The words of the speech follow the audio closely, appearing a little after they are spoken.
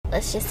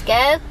let's just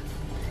go.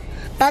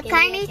 But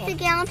Claire needs to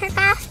get on her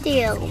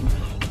costume.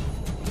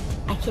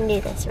 I can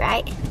do this,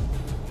 right?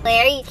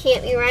 Claire, you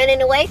can't be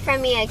running away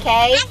from me,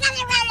 okay? I'm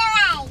gonna run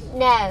away.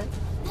 No.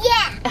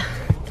 Yeah.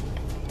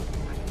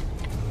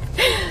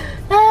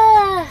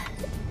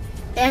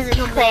 There's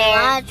gonna be a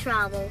lot of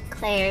trouble.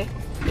 Claire,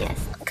 yes.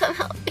 Come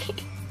help me.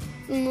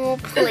 Oh,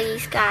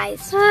 please,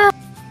 guys.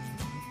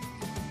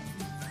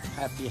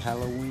 Happy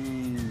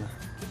Halloween.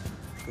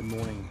 Good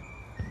morning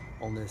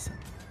on this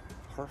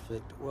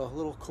perfect, well, a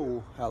little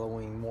cool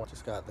Halloween morning.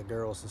 Just got the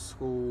girls to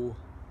school,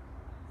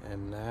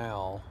 and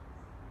now,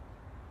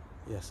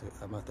 yes,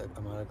 I'm at a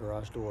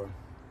garage door.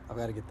 I've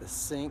got to get the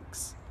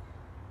sinks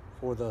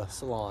for the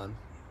salon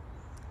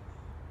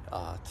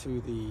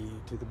to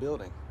the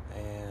building,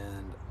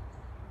 and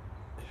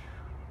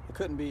it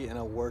couldn't be in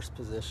a worse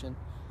position.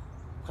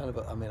 I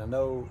mean, I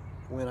know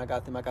when I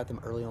got them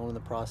early on in the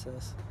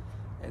process,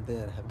 and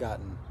then have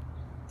gotten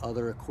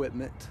other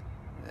equipment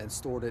and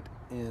stored it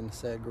in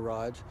said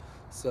garage.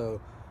 So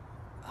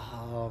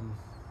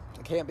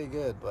it can't be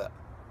good, but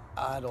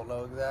I don't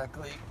know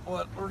exactly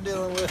what we're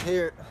dealing with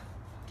here.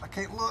 I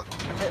can't look.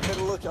 I can't take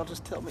a look. Y'all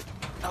just tell me,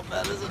 how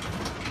bad is it?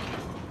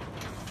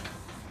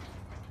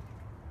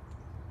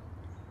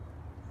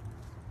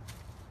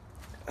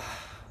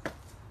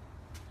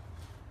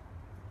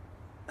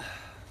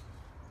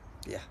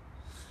 Yeah,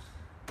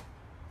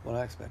 what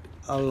I expected.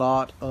 A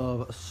lot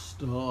of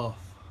stuff.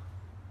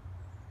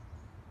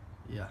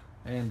 Yeah,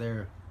 and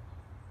they're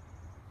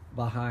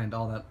behind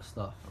all that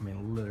stuff. I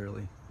mean,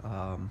 literally.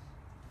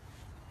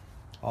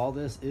 All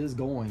this is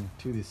going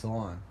to the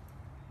salon.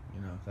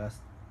 You know,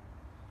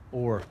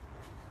 or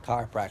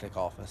chiropractic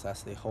office.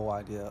 That's the whole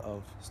idea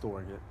of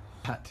storing it.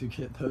 Had to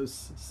get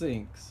those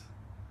sinks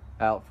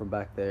out from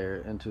back there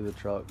into the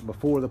truck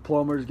before the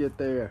plumbers get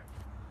there.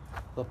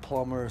 The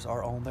plumbers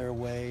are on their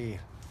way,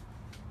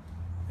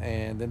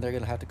 and then they're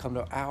gonna have to come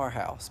to our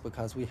house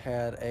because we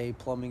had a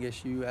plumbing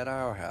issue at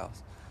our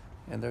house,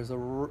 and there's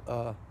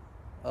a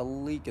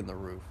leak in the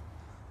roof,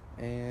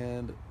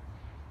 and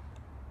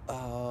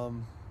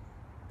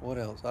what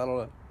else? I don't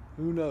know.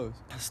 Who knows?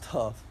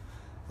 Stuff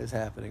is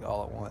happening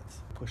all at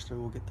once. Push through,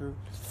 we'll get through.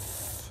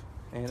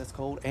 And it's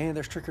cold, and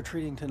there's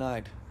trick-or-treating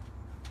tonight.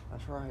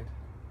 That's right,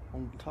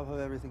 on top of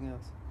everything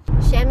else.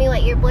 Show me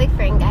what your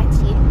boyfriend got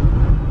you.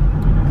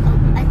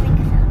 I think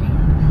I fell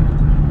down.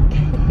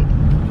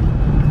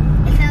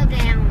 I fell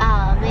down.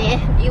 Oh man,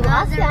 you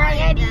lost it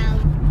already.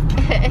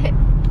 It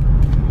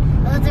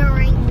was a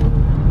ring.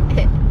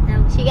 No.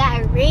 She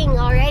got a ring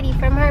already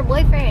from her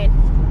boyfriend.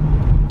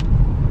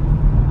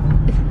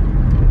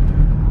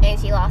 And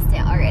she lost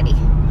it already.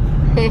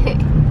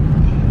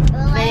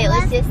 Well, But it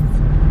was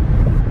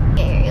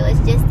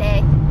just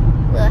a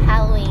little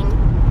Halloween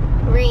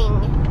ring,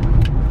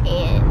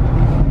 and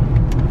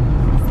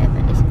so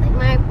she's like,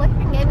 my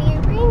boyfriend gave me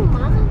a ring,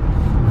 Mama.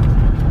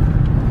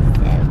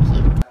 So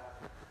cute.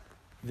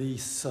 The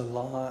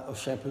salon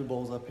shampoo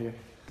bowls up here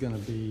gonna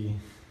be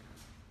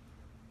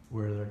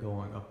where they're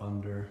going, up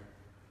under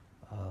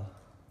the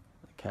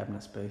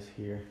cabinet space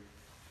here.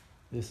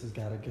 This has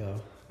got to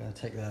go. Gotta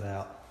take that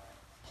out.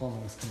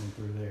 Plumbing's coming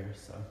through there,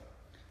 so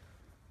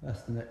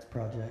that's the next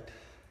project.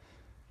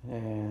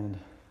 And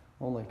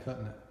only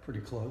cutting it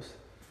pretty close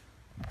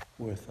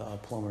with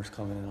plumbers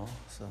coming in all.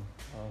 So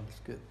let's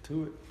get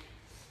to it.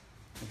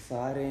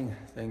 Exciting.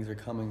 Things are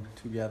coming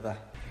together.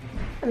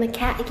 I'm a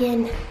cat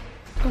again.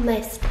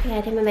 Almost. Yeah,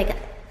 I did my makeup.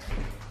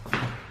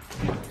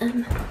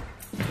 I'm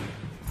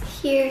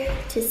here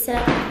to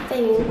set up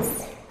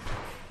things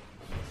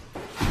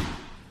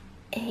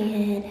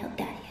and help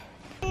Daddy.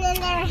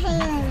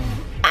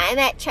 I'm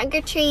at Trunk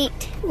or Treat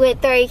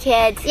with 3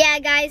 kids. Yeah,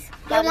 guys,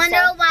 you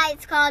wonder why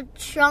it's called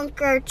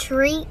Trunk or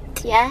Treat?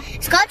 Yeah?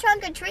 It's called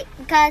Trunk or Treat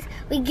because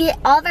we get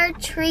all of our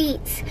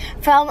treats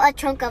from a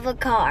trunk of a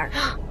car.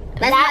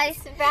 That's right.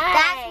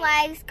 That's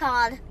why it's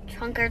called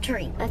Trunk or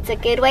Treat. That's a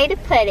good way to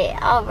put it.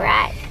 All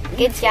right.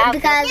 Good job.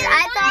 Because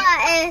I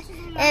thought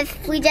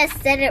if we just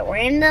said it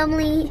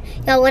randomly,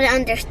 y'all wouldn't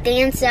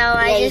understand, so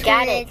I just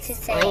wanted to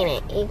say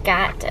it. You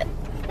got to.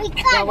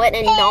 Y'all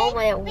wouldn't have known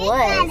what it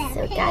was,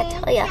 so gotta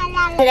tell ya.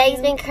 Today's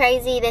been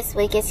crazy. This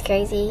week is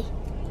crazy.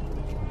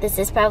 This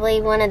is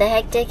probably one of the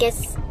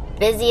hecticest,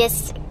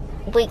 busiest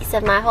weeks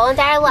of my whole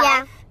entire life.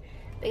 Yeah.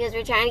 Because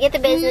we're trying to get the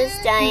business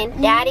done.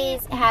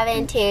 Daddy's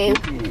having to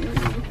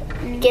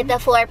get the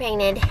floor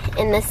painted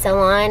in the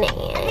salon, and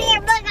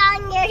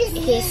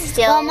he's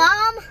still... Well,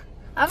 Mom,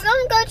 are we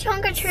going to go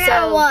trunk or treat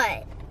or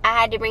what? I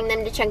had to bring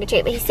them to trunk or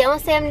treat, but he still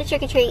wants to have them to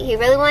trick or treat. He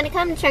really wanted to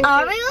come to trunk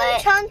or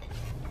treat.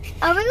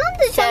 Are we going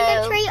to trunk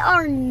or treat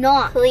or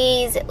not?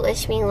 Please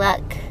wish me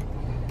luck.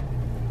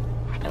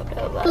 I don't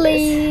know about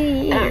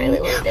this. I don't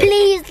really want this.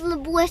 Please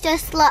wish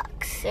us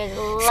luck.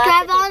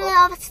 Subscribe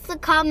on the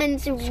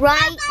comments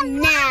right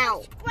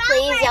now.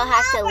 Please, y'all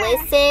have to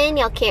listen.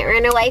 Y'all can't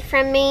run away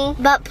from me.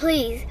 But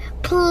please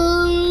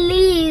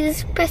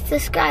press the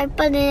subscribe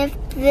button if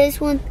this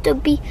wants to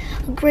be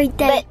a great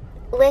day.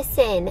 But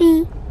listen,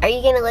 are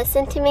you going to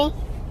listen to me?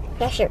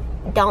 Yeah, sure.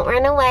 Don't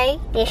run away.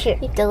 Yeah, sure.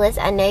 You have to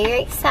listen. I know you're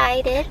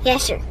excited. Yeah,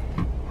 sure.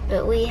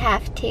 but we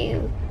have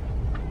to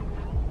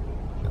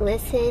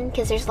listen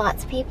because there's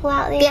lots of people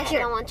out there. Yeah, sure.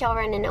 I don't want y'all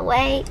running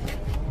away.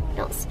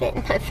 Don't spit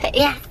in my face.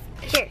 Yeah,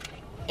 sure.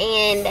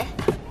 And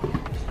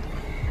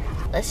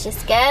let's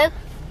just go.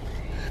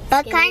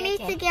 But Kai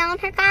needs to get on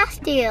her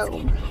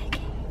costume.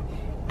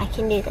 I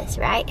can do this,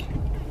 right?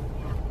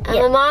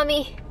 I'm a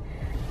mommy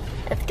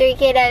of 3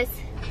 kiddos.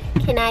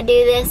 Can I do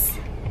this?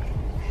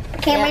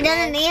 Camry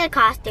doesn't need a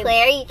costume.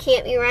 Claire, you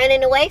can't be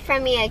running away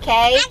from me,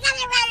 okay? I'm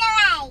gonna run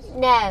away.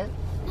 No.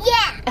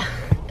 Yeah.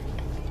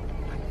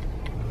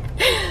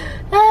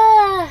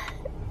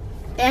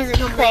 There's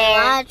gonna be a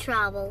lot of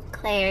trouble.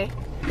 Claire,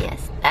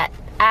 yes.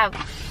 I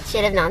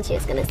should have known she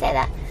was gonna say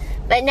that.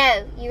 But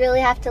no, you really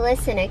have to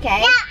listen,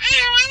 okay? Yeah,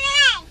 I'll run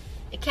away.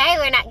 Okay,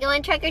 we're not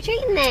going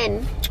trick-or-treating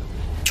then.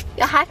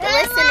 You'll have to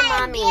listen to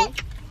mommy.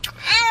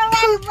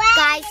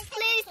 Guys,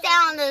 please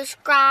down and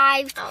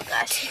subscribe. Oh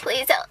gosh,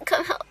 please help,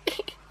 come help me.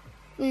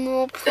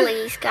 No,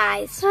 please,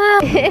 guys.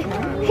 Who's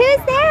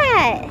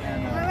that?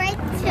 We're right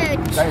to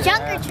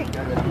trunk or treat.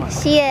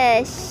 She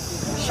a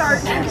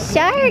shark.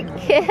 Shark?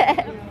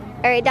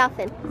 Or a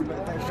dolphin?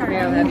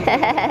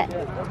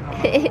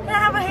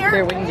 Have a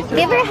hair.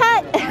 Give her a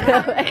hug. A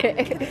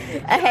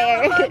hair.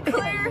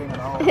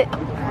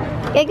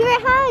 Yeah, give her a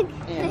hug.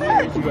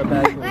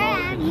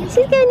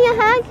 She's giving you a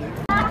hug.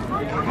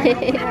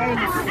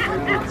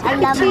 I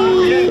love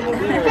treat.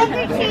 Trick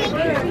or treat.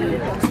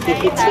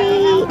 Trick or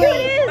treat.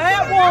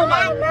 That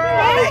woman.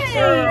 That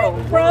girl.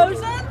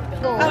 Frozen?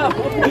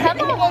 Come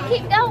on, we'll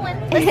keep going.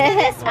 Let's do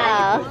this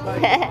one.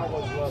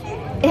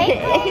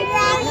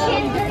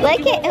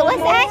 Look at,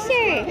 what's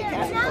Asher?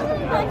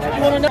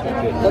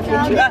 Look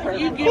at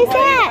you. Who's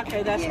that?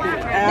 Okay, that's good. I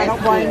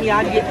don't blame you.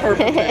 I'd get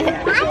perfect.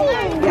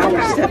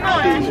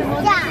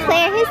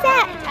 Claire, who's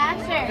that?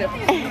 Asher.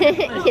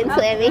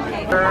 Kinsley and me.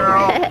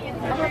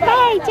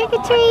 Hey, trick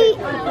or treat.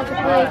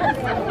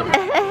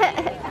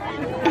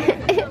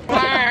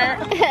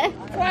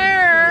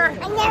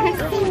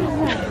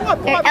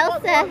 Or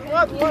Elsa.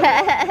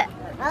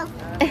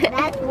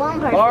 That's one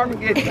person.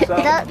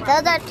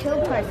 Those are 2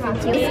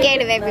 persons. I'm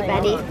scared of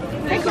everybody.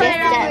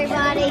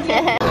 Everybody.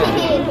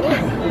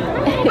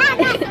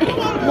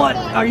 What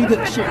are you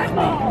gonna share with me?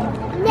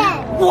 No.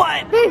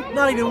 What?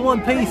 Not even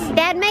one piece.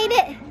 Dad made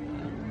it.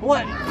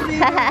 What?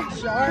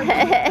 Shark? A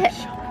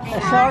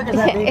shark is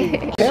that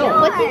big?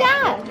 What you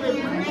got?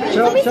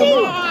 Let me see.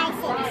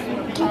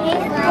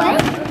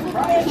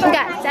 You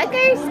got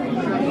suckers?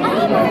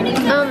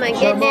 Oh my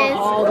goodness.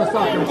 All the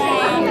suckers.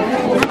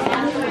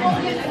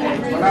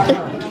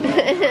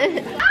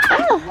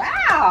 Oh.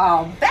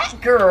 Wow,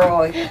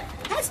 Batgirl.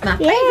 That's my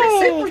favorite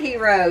Yay.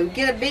 superhero.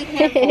 Get a big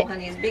handful,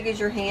 honey, as big as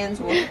your hands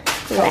will.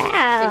 Can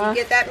Wow. you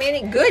get that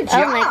many? Good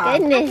job. Oh my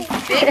goodness.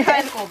 Big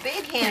handful,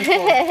 big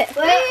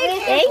handful.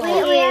 Thank We you.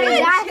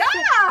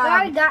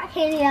 already job. got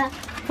Hania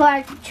for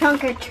our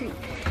trunk or treat.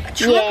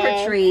 Trick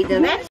Yeah. or treat.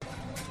 That's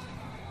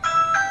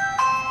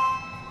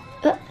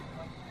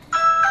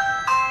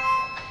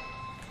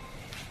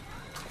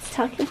It's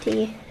talking to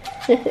you.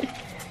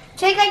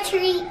 Trick or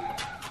treat.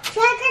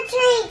 Trick or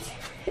treat.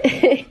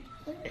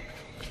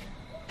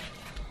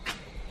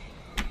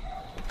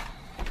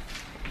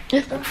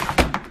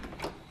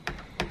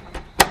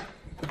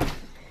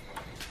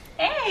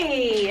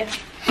 Hey,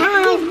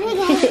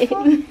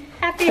 Hi.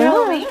 happy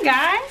Halloween,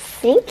 guys.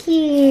 Thank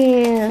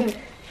you.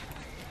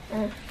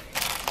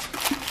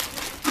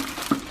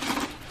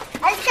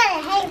 I just got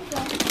a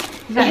handful.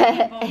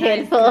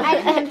 Handful. I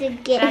just wanted to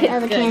get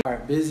another can. All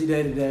right, busy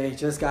day today.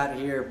 Just got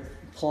here.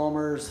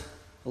 Plumbers,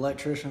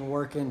 electrician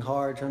working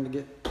hard, trying to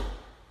get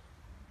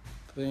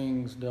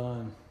things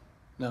done.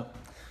 No,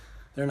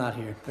 they're not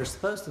here. They're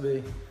supposed to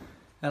be,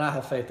 and I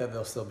have faith that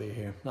they'll still be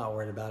here. Not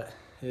worried about it.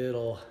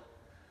 It'll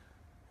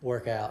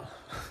work out.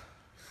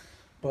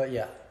 But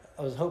yeah,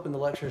 I was hoping the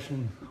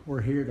electrician were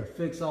here to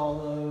fix all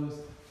those,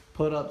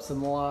 put up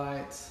some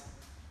lights.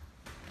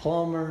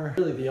 Plumber,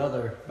 really the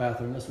other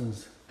bathroom, this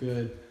one's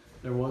good.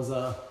 There was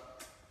an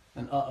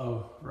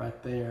uh-oh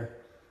right there.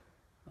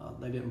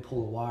 They didn't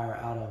pull the wire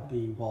out of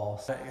the wall.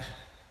 So,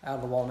 out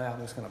of the wall now, I'm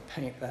just gonna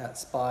paint that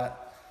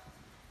spot.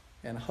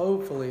 And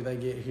hopefully they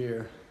get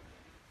here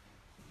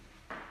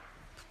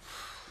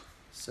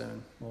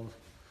soon.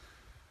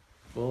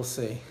 We'll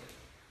see.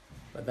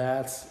 But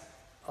that's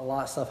a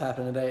lot of stuff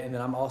happening today. And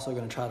then I'm also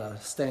gonna try to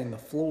stain the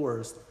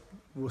floors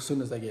as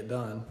soon as they get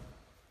done.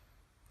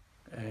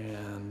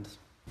 And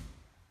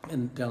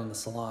down in the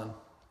salon.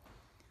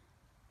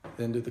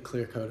 Then do the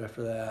clear coat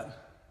after that.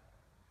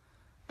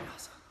 Yeah,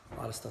 so a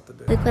lot of stuff to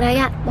do. Look what I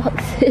got,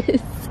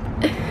 boxes.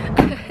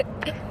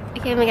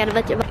 Okay, we got a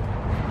bunch of boxes.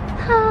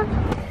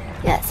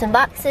 Got some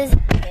boxes.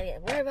 Gotta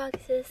get more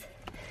boxes.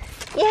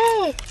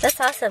 Yay! That's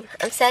awesome.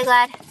 I'm so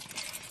glad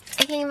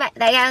I came back.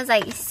 That guy was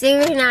like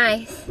super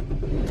nice.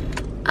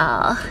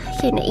 Oh,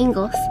 getting the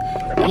Ingles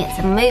to get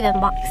some moving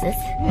boxes.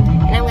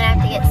 And I'm gonna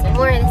have to get some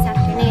more this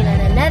afternoon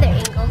at another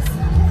Ingles.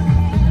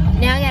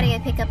 Now I gotta go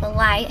pick up a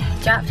light.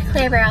 Dropped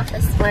Clever off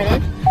this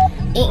morning.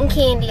 Eating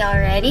candy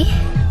already.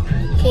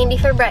 Candy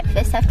for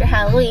breakfast after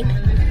Halloween.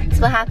 So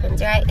what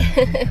happens, right?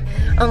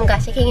 Oh my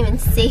gosh, I can't even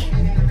see.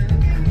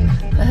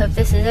 I hope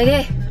this is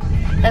okay.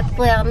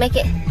 Hopefully I'll make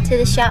it to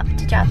the shop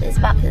to drop these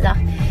boxes off.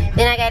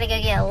 Then I gotta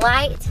go get a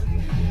light.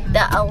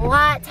 A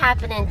lot's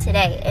happening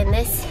today, and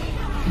this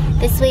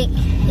week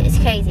is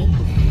crazy.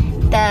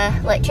 The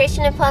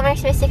electrician and plumber are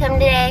supposed to come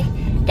today.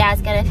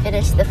 Dad's gonna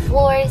finish the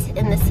floors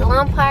in the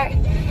salon part,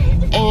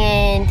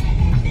 and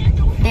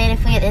then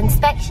if we get the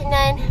inspection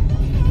done,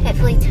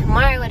 hopefully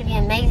tomorrow would be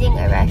amazing,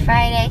 or by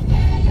Friday,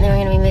 and then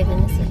we're gonna be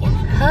moving this weekend.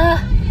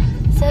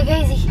 So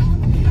crazy.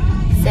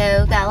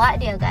 So got a lot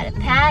to do. Got to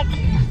pack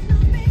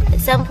at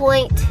some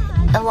point,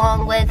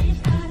 along with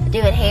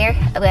doing hair.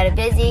 I've got a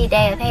busy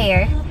day of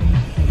hair,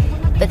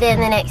 but then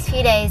the next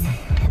few days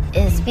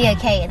is be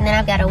okay. And then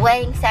I've got a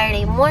wedding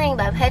Saturday morning,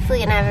 but I'm hopefully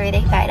gonna have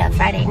everything packed up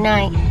Friday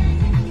night.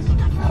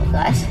 Oh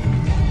gosh,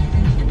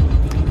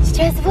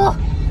 stressful.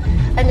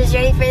 I'm just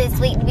ready for this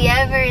week to be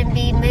over and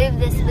be moved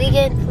this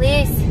weekend,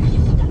 please.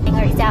 It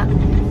works out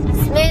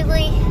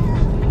smoothly,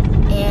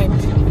 and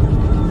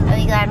I'll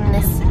be glad when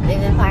this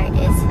moving part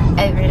is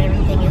over and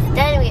everything is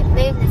done. We have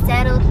moved and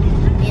settled.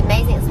 It'll be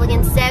amazing. It's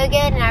looking so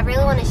good, and I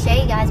really want to show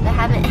you guys, but I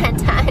haven't had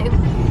time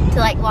to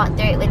like walk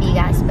through it with you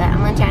guys. But I'm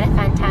gonna try to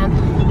find time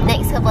the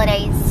next couple of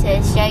days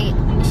to show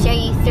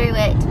you through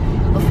it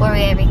before we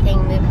get everything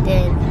moved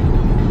in.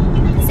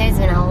 Because there's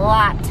been a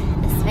lot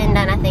that's been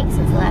done, I think,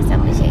 since the last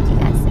time we showed you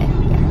guys. So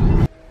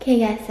yeah. Okay,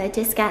 guys. So I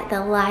just got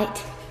the light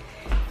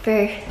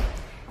for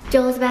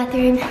Joel's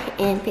bathroom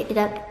and picked it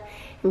up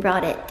and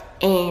brought it,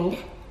 and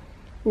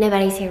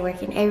nobody's here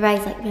working.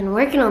 Everybody's like been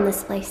working on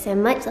this place so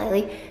much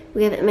lately.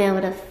 We haven't been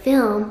able to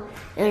film,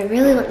 and I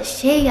really want to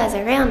show you guys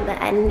around,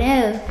 but I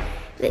know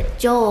that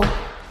Joel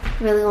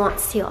really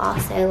wants to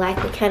also,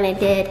 like we kind of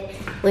did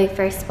when we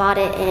first bought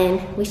it and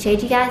we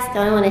showed you guys.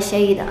 So I want to show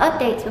you the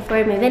updates before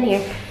we move in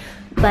here,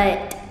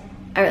 but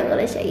I really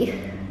want to show you.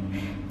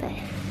 But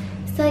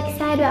I'm so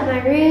excited about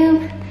my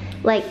room.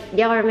 Like,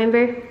 y'all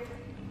remember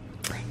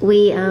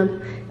we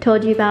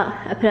told you about,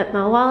 I put up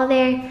my wall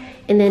there,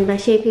 and then my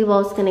shampoo bowl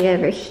is gonna go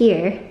over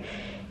here,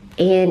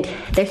 and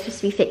they're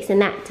supposed to be fixing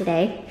that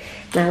today.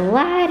 And I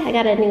lied, I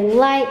got a new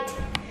light.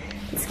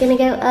 It's gonna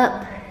go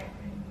up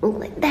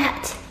like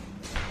that.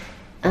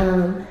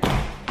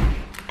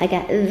 I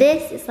got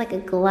this, it's like a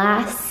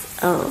glass,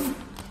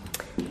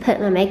 put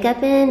my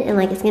makeup in, and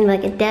like it's gonna be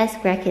like a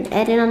desk where I can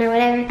edit on or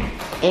whatever,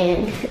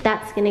 and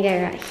that's gonna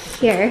go right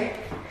here.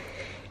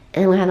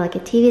 And we'll have like a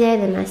TV there,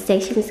 then my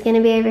station is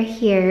gonna be over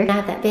here. I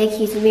have that big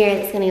huge mirror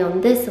that's gonna go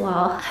on this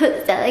wall.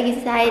 I'm so like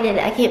excited.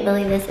 I can't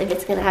believe this, if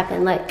it's gonna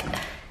happen like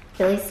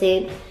really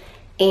soon.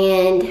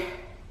 And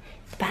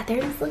the bathroom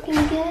is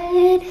looking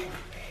good.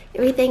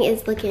 Everything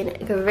is looking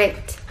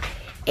great.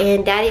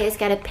 And Daddy has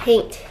got to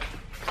paint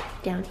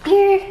down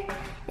here.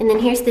 And then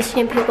here's the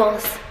shampoo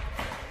bowls,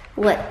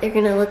 what they're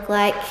gonna look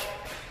like.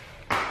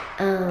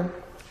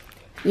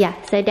 Yeah,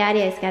 so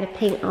Daddy has got to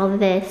paint all of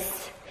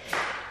this.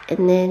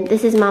 And then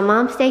this is my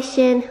mom's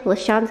station.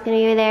 LaShawn's gonna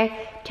go there.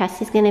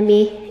 Chasty's gonna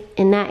be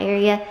in that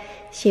area.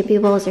 Shampoo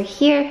bowls are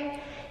here.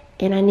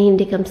 And I need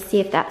to come see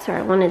if that's where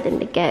I wanted them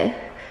to go,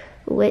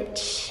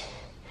 which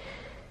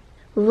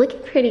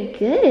look pretty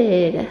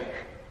good.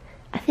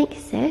 I think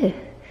so.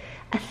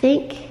 I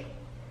think,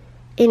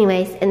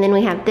 anyways, and then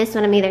we have this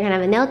one. I'm either gonna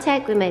have a nail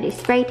tech, we may do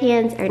spray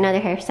tans, or another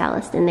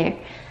hairstylist in there.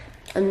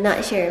 I'm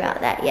not sure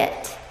about that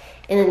yet.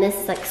 And then this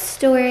is like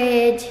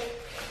storage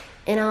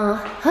and all.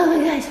 Oh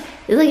my gosh,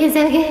 it's looking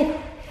so good.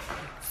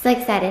 So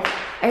excited.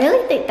 I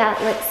really think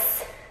that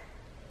looks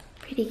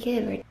pretty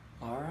good.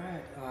 All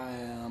right, I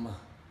am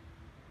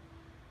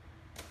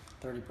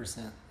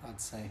 30%, I'd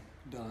say,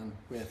 done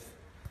with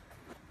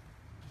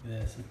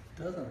this. It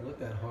doesn't look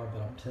that hard,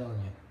 but I'm telling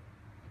you,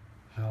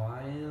 how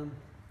I am,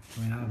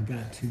 I mean, I've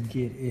got to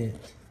get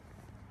it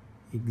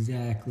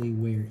exactly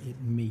where it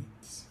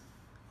meets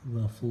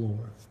the floor.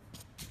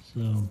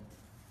 So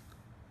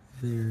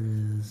there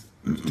is,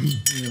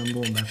 and I'm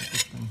going back with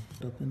this thing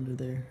up into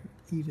there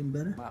even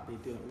better. Might be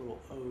doing a little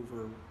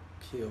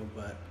overkill,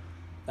 but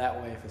that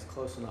way if it's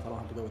close enough, I don't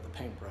have to go with the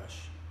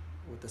paintbrush.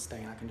 With the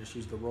stain, I can just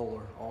use the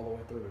roller all the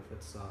way through if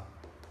it's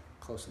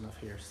close enough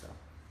here. So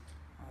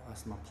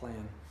that's my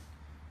plan.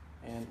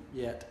 And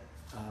yet,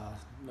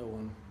 no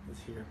one is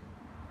here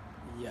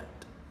yet.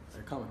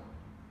 They're coming.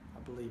 I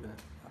believe in it.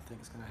 I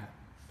think it's gonna happen.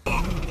 I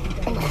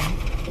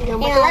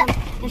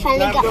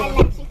finally got my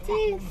lunch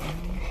tooth.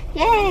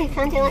 Yay,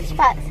 found your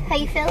lunchbox. How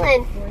you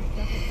feeling?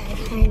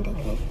 Kinda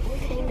good.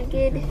 Kinda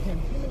good.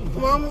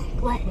 Mama,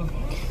 what?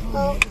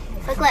 Oh,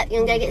 buckle up. You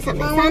wanna go get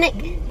something Sonic?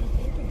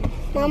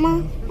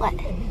 Mama? What?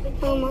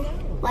 Mama?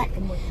 What?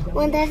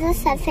 When there's a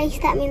sad face,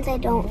 that means I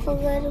don't feel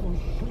good.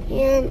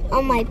 And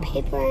on my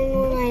paper,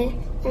 and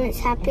when it's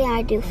happy,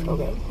 I do feel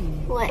good.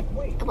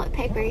 What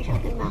paper are you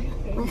talking about?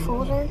 My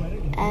folder.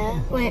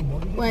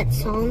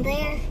 What's on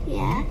there?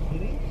 Yeah.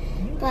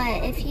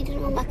 But if you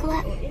don't buckle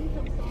up,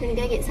 you're gonna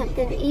go get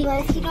something to eat.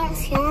 But if you don't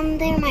see on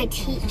there, my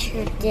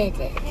teacher did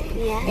it.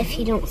 Yeah. If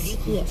you don't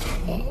see it.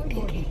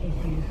 Okay.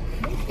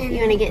 And you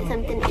wanna get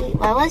something to eat?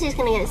 Well, I was just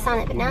gonna get a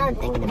Sonic, but now I'm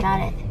thinking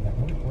about it.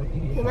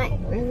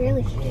 We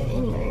really should go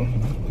anywhere.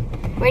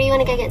 Where do you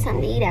want to go get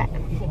something to eat at?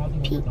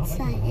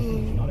 Pizza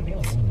in.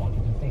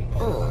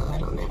 Oh, I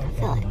don't know if I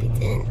feel like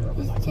pizza in.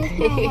 It's just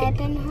my head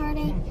been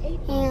hurting,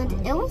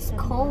 and it was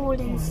cold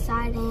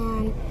inside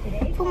and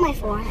for my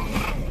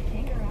forehead.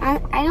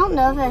 I don't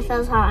know if it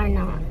feels hot or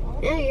not.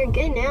 No, you're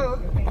good now.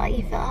 I thought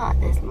you felt hot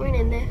this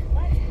morning though.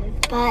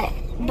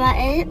 But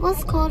it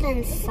was cold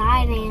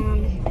inside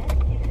and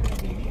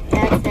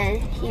Dad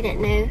said he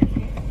didn't know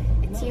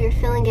if you were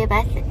feeling good,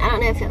 but I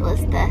don't know if it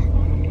was the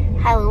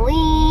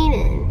Halloween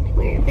and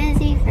we were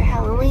busy for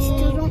Halloween. I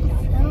still don't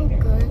feel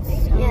good.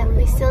 So. Yeah,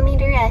 we still need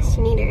to rest.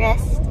 You need to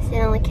rest,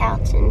 sit on the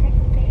couch, and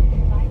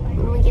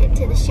when we get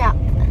to the shop,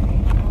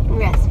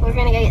 rest. We're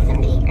gonna go get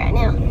something to eat right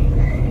now.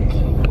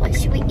 Okay. What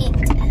should we eat?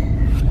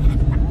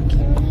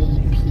 Can we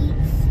eat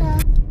pizza?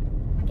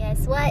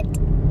 Guess what?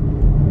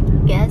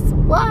 Guess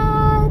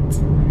what?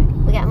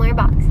 We got more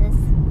boxes.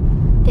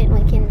 Didn't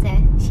we,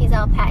 Kinsley? She's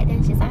all packed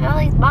and she's like, all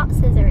these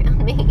boxes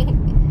around me.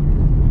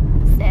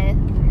 So,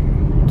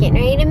 getting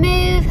ready to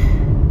move.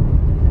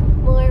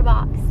 More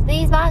boxes.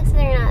 These boxes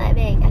are not that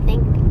big. I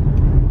think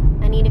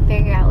I need to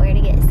figure out where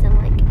to get some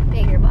like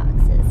bigger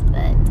boxes,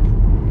 but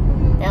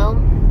they'll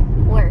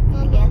work,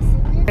 I guess.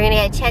 We're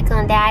gonna go check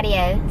on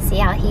Daddy-O, see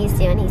how he's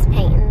doing. He's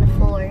painting the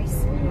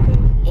floors,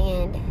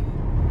 and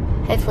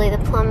hopefully the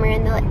plumber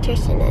and the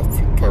electrician has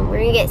come. We're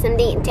gonna get something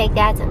to eat and take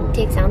Dad something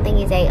too, because I don't think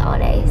he's ate all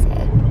day, so.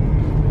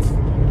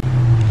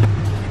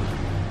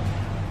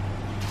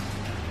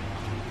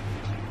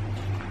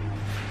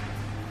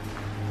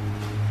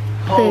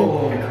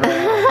 Holy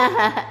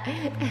crap.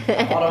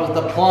 I thought it was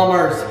the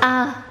plumbers.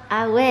 Oh,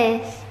 I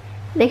wish.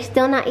 They're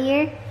still not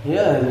here?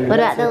 Yeah. What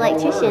about the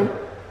electrician?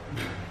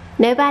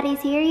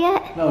 Nobody's here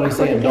yet? No, they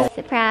said don't.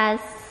 Surprise.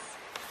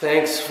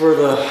 Thanks for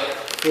the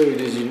food.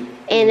 Did you?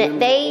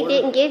 And they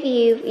didn't give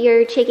you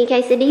your chicken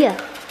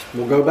quesadilla.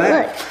 We'll go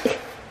back. Look.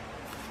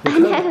 I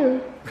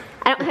know.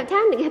 I don't have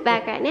time to go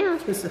back right now.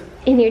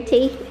 And your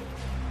tea.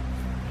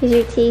 Here's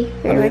your tea.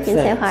 We're working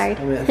so hard.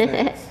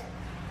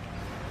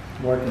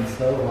 Working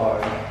so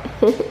hard.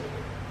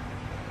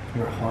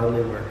 You're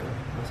hardly working.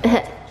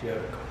 That's a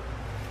joke.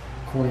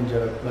 Corny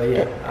joke. But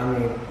yeah, I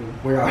mean,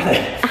 where are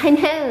they? I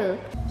know.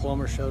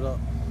 Plumber showed up.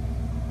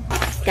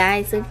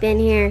 Guys, we've been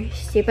here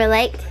super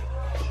late.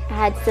 I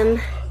had some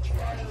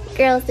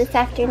girls this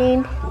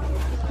afternoon.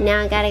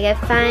 Now I gotta go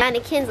find a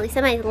Kinsley.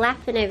 Somebody's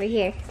laughing over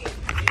here.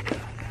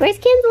 Where's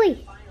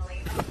Kinsley?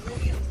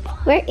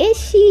 Where is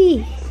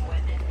she?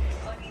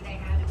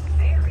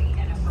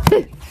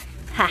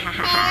 Ha ha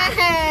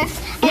ha.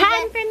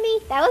 Hiding from me?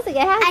 That was a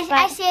good hide spot.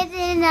 I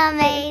shouldn't have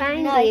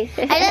made noise.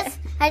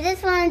 I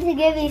just wanted to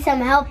give you some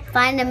help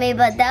finding me,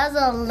 but that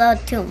was a little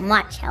too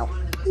much help.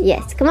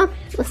 Yes, come on,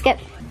 let's go.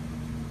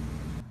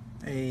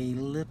 A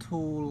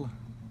little,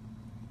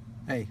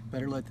 hey,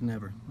 better late than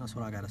never. That's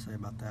what I gotta say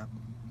about that.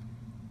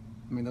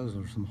 I mean, those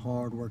are some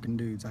hard working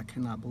dudes. I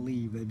cannot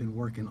believe they've been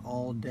working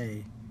all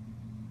day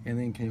and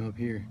then came up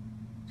here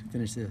to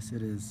finish this.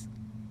 It is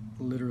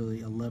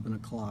literally 11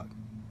 o'clock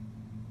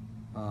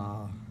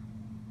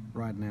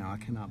right now.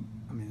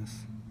 I mean,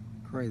 it's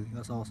crazy.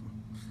 That's awesome.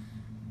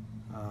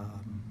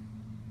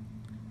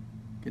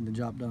 Getting the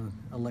job done.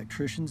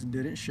 Electricians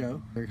didn't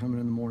show. They're coming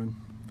in the morning.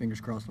 Fingers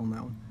crossed on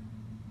that one.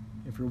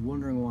 If you're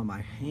wondering why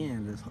my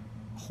hand is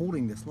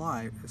holding this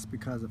light, it's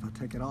because if I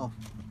take it off,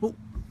 oh,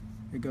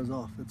 it goes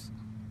off.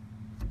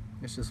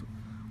 It's just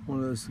one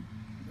of those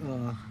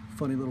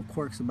funny little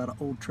quirks about an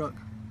old truck.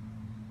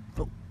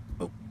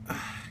 Oh,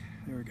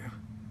 there we go.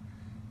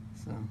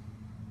 So,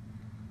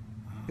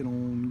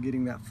 on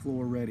getting that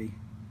floor ready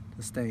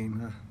to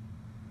stain. I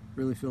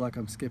really feel like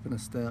I'm skipping a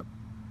step,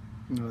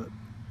 but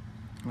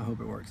I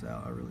hope it works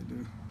out. I really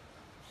do.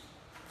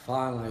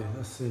 Finally,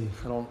 let's see.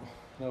 I don't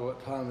know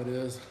what time it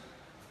is.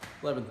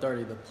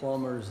 11:30. The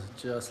plumbers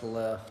just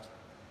left.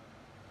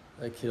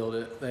 They killed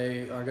it.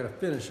 They are gonna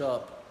finish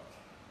up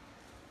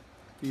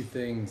a few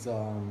things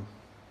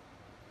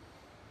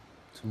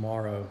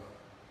tomorrow,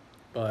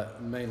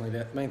 but mainly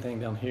the main thing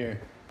down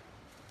here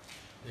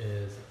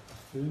is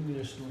food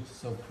just looks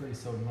so pretty,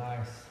 so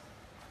nice,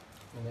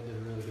 and they did a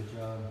really good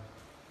job.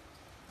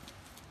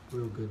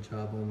 Real good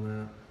job on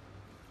that.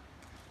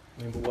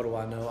 I mean, but what do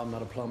I know? I'm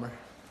not a plumber,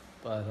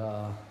 but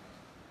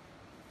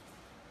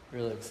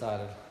really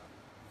excited.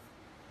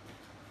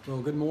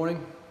 Well, good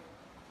morning.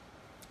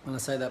 And I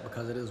say that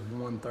because it is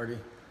 1:30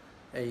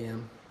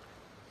 a.m.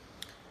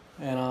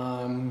 and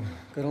I'm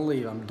gonna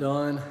leave. I'm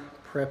done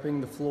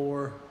prepping the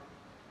floor,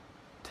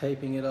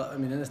 taping it up. I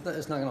mean, it's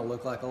not gonna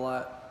look like a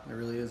lot. It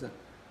really isn't.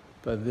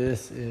 But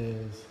this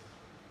is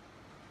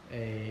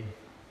a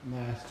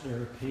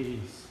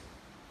masterpiece.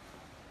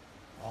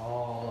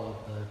 All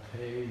of the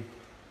tape.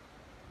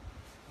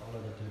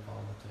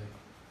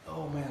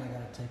 Oh man, I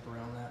gotta tape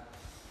around that.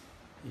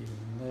 Even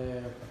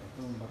there,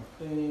 boom, bada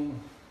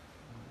bing,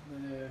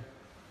 there.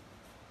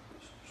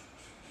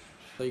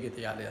 So you get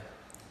the idea.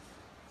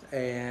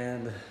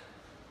 And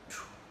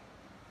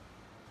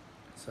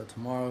so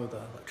tomorrow the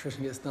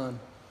electrician gets done.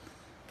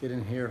 Get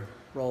in here,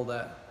 roll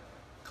that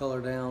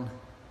color down,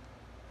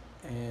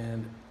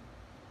 and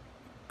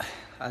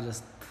I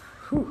just,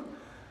 whew.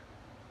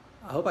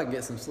 I hope I can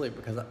get some sleep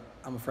because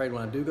I'm afraid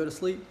when I do go to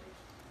sleep,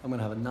 I'm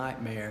gonna have a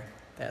nightmare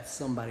that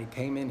somebody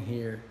came in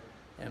here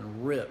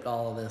and ripped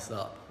all of this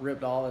up,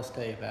 ripped all this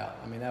tape out.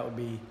 I mean, that would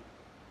be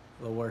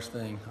the worst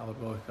thing. I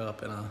would wake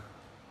up in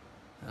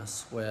a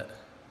sweat,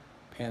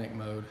 panic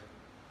mode.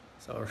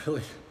 So I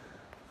really,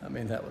 I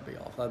mean, that would be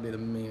awful. That'd be the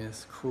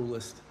meanest,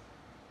 cruelest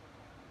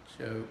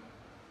joke,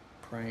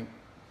 prank,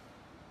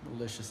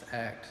 malicious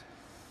act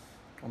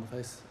on the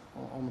face,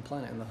 on the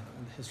planet, in the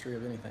history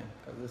of anything.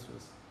 Because this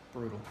was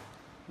brutal,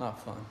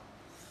 not fun.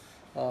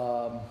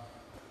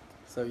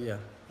 So yeah,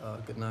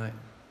 good night.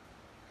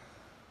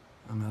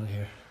 I'm out of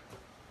here.